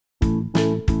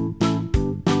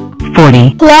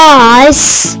40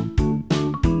 plus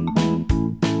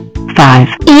 5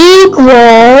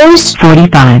 equals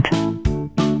 45.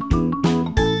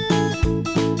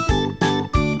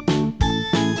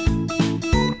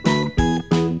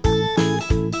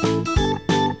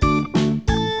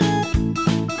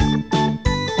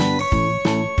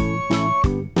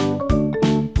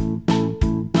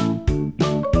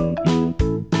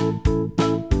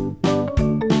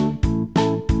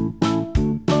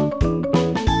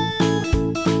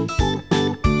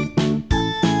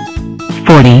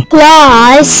 40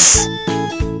 plus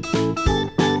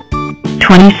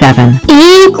 27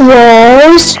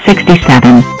 equals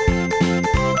 67.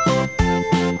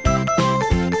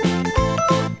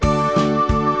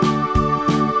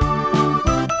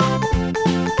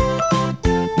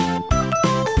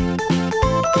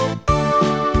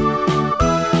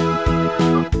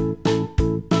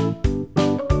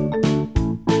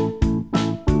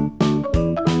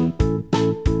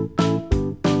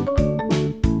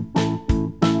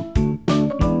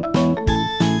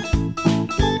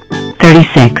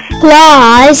 36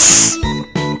 plus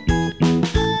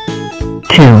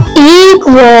 2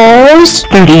 equals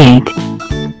 38.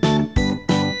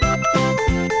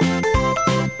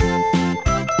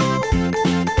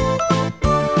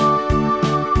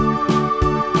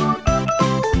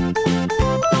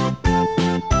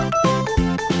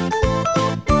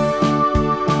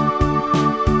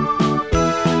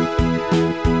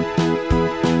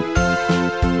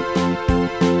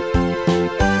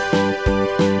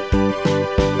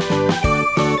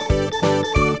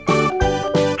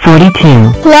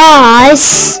 42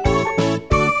 plus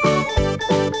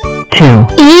 2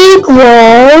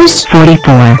 equals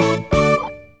 44.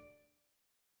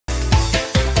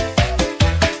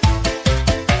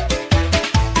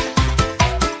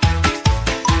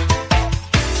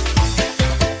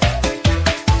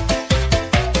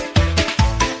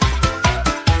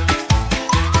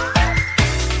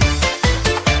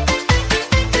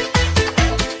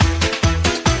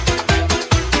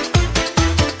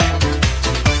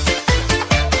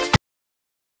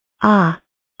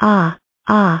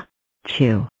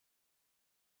 2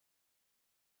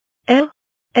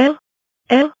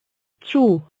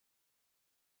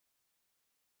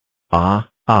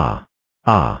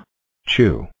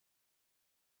 Chew.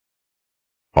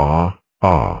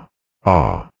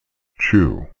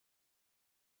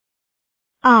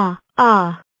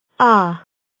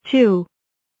 Chew.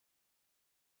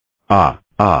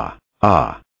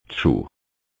 Chew. Chew.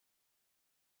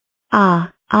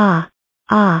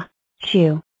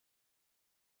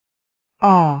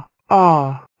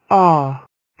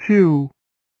 Chew. Chew. Chew.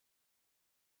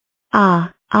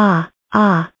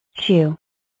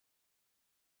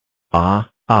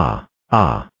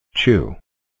 Chew. Chew. Chew. Chew.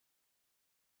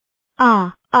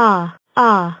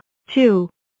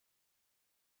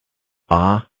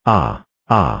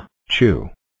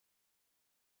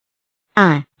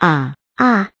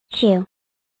 chew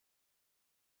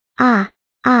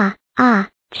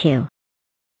chew.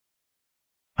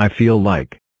 I feel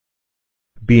like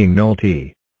being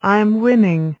naughty. I'm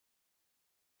winning.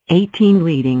 18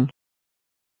 leading.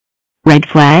 Red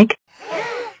flag.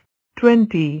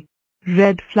 20.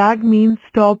 Red flag means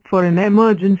stop for an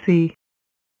emergency.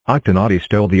 Octonaughty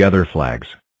stole the other flags.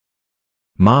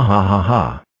 Ma ha ha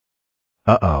ha.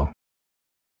 Uh-oh.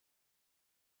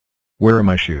 Where are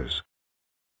my shoes?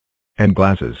 And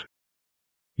glasses?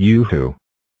 Yoo-hoo.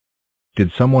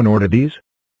 Did someone order these?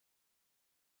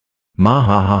 Ma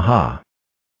ha ha ha.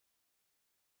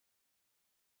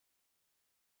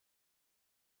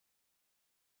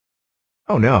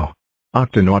 Oh no.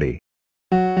 Octonaughty.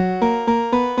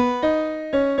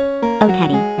 Oh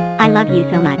Teddy, I love you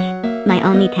so much, my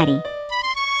only Teddy.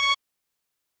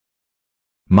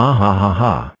 Ma ha ha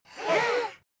ha.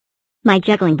 My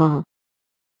juggling ball.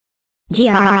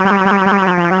 Grrrr.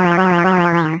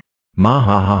 Ma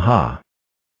ha ha ha.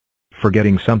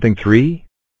 Forgetting something 3?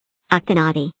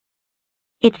 Octonaughty.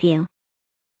 It's you.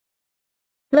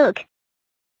 Look.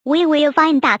 We will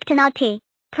find Octonaughty.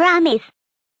 Promise.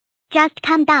 Just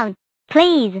calm down,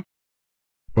 please.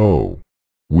 Oh,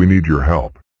 we need your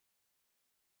help.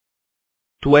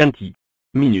 20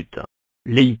 minutes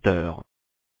later.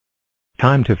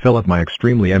 Time to fill up my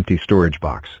extremely empty storage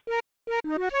box.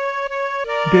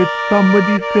 Did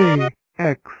somebody say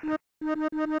X?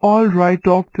 Alright,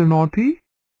 Octonaughty.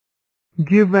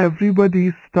 Give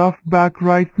everybody's stuff back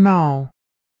right now.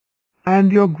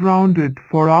 And you're grounded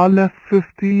for our last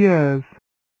 50 years.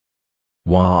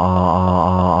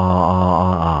 Wah.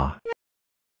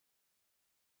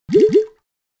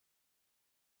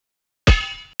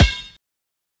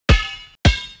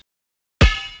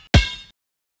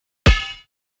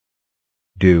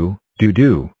 Do, do,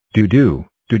 do, do, do,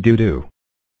 do, do, do.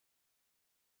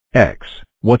 X,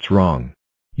 what's wrong?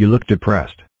 You look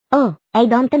depressed. Oh, I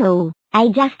don't know. I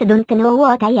just don't know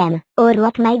what I am, or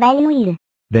what my value is.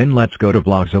 Then let's go to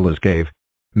Blockzilla's cave.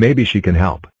 Maybe she can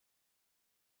help.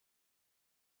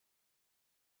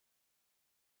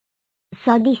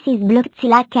 So this is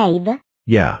Blockzilla cave?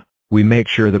 Yeah, we make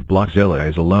sure that Blockzilla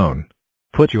is alone.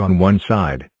 Put you on one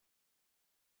side.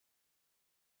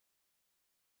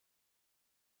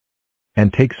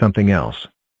 And take something else.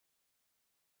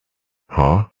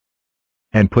 Huh?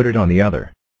 And put it on the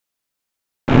other.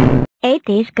 It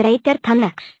is greater than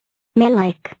X. Me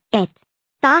like it.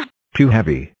 Ta Too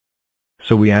heavy.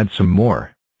 So we add some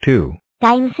more. 2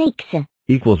 times X.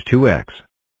 equals 2x.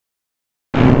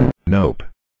 Nope.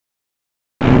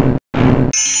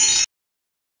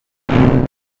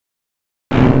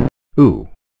 Ooh.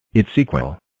 It's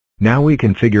equal. Now we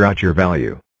can figure out your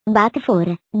value. But for,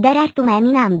 there are too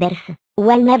many numbers.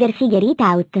 We'll never figure it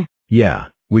out. Yeah,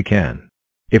 we can.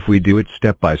 If we do it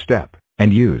step by step,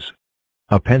 and use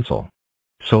a pencil.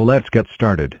 So let's get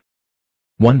started.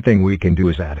 One thing we can do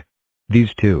is add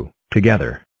these two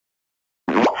together.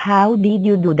 How did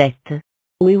you do that?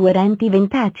 We weren't even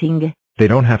touching. They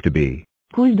don't have to be.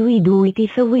 Could we do it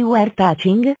if we were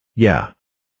touching? Yeah.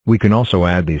 We can also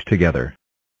add these together.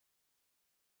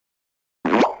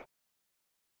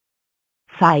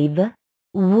 5.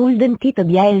 Wouldn't it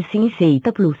be else since 8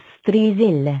 plus 3 is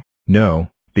L? No,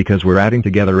 because we're adding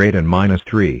together 8 and minus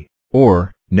 3,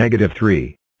 or negative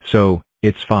 3, so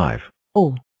it's 5.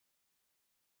 Oh.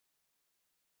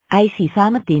 I see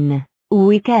something.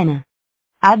 We can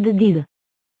add this.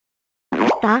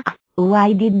 Ta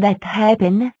Why did that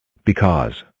happen?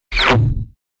 Because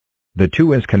the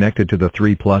 2 is connected to the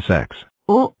 3 plus x.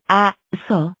 Oh,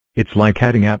 so It's like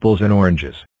adding apples and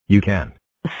oranges. You can.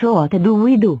 So what do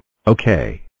we do?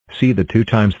 Okay, see the 2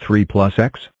 times 3 plus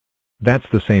x? That's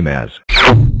the same as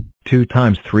 2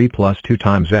 times 3 plus 2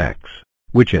 times x,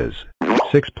 which is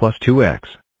 6 plus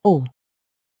 2x. Oh.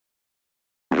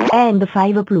 And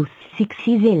 5 plus 6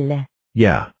 is L.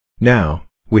 Yeah, now,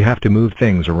 we have to move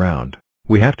things around.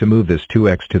 We have to move this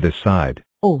 2x to this side.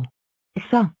 Oh.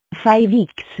 So,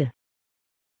 5x.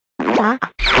 ta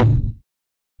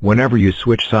Whenever you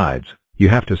switch sides, you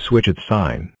have to switch its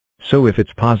sign. So if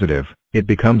it's positive, it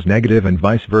becomes negative and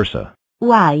vice versa.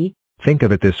 Why? Think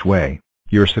of it this way.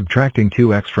 You're subtracting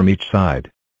 2x from each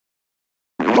side.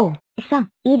 Oh, so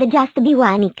it'd just be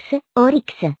 1x or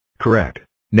x. Correct.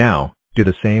 Now, do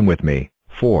the same with me.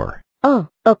 4. Oh,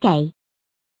 okay.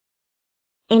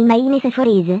 And minus 4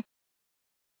 is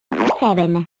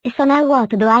 7. So now what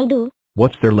do I do?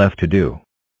 What's there left to do?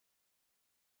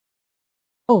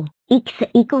 Oh, x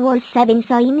equals 7,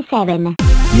 so in 7.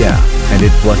 Yeah, and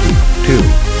it's lucky, too.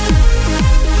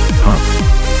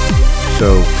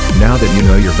 So, now that you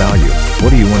know your value, what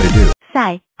do you want to do?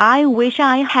 Sigh, I wish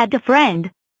I had a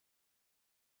friend.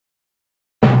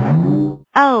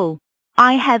 Oh,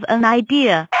 I have an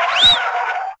idea.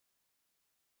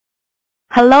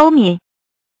 Hello me.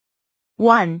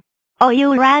 1. Are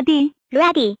you ready?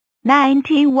 Ready?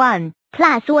 91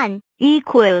 Plus 1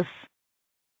 equals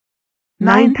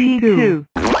 92.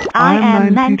 I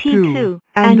am 92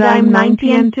 and I'm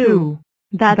 90 and 2.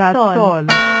 That's all.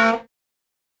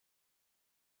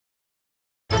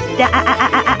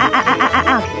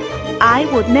 I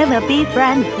would never be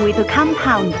friends with a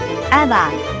compound, ever.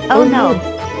 Oh no,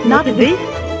 not this.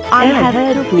 I have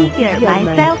to figure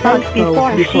myself out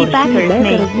before she betters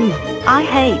me. I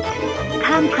hate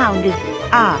compounds.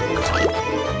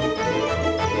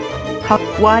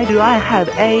 Why do I have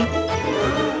A?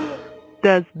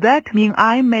 Does that mean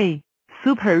I'm a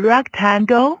super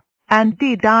rectangle? And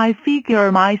did I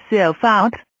figure myself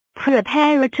out?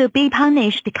 Prepare to be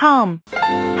punished, Tom.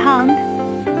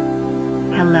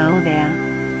 Hello there.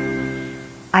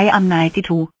 I am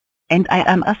 92, and I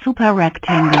am a super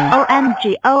rectangle.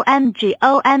 OMG, OMG,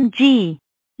 OMG.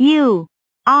 You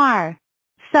are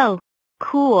so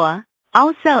cool.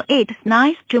 Also, it's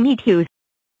nice to meet you.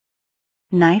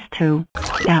 Nice to.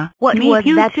 Yeah, what meet was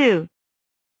you that? too.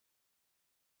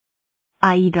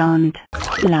 I don't.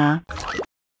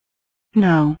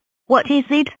 No. What is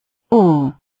it?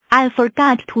 Oh, I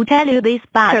forgot to tell you this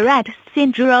about Tourette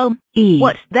syndrome.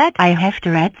 What's that? I have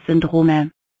Tourette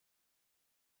syndrome.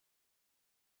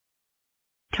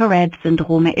 Tourette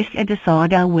syndrome is a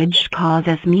disorder which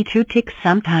causes me to tic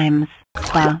sometimes.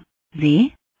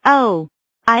 See? Oh,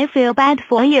 I feel bad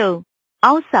for you.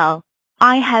 Also,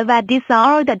 I have a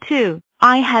disorder too.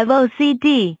 I have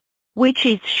OCD, which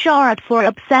is short for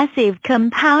obsessive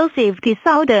compulsive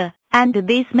disorder, and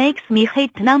this makes me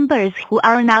hate numbers who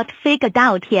are not figured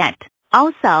out yet.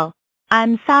 Also,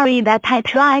 I'm sorry that I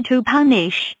tried to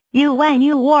punish you when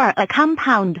you were a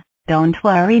compound. Don't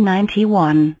worry,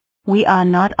 91. We are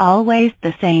not always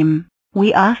the same.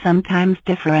 We are sometimes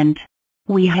different.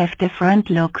 We have different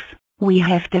looks. We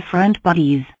have different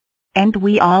bodies. And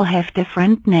we all have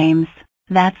different names.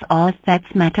 That's all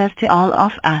that matters to all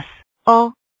of us.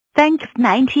 Oh, thanks,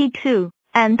 92.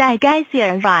 And I guess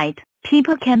you're right.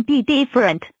 People can be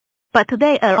different, but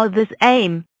they are all the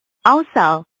same.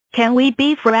 Also, can we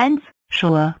be friends?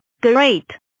 Sure.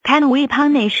 Great. Can we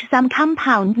punish some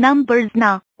compound numbers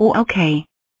now? Oh, okay.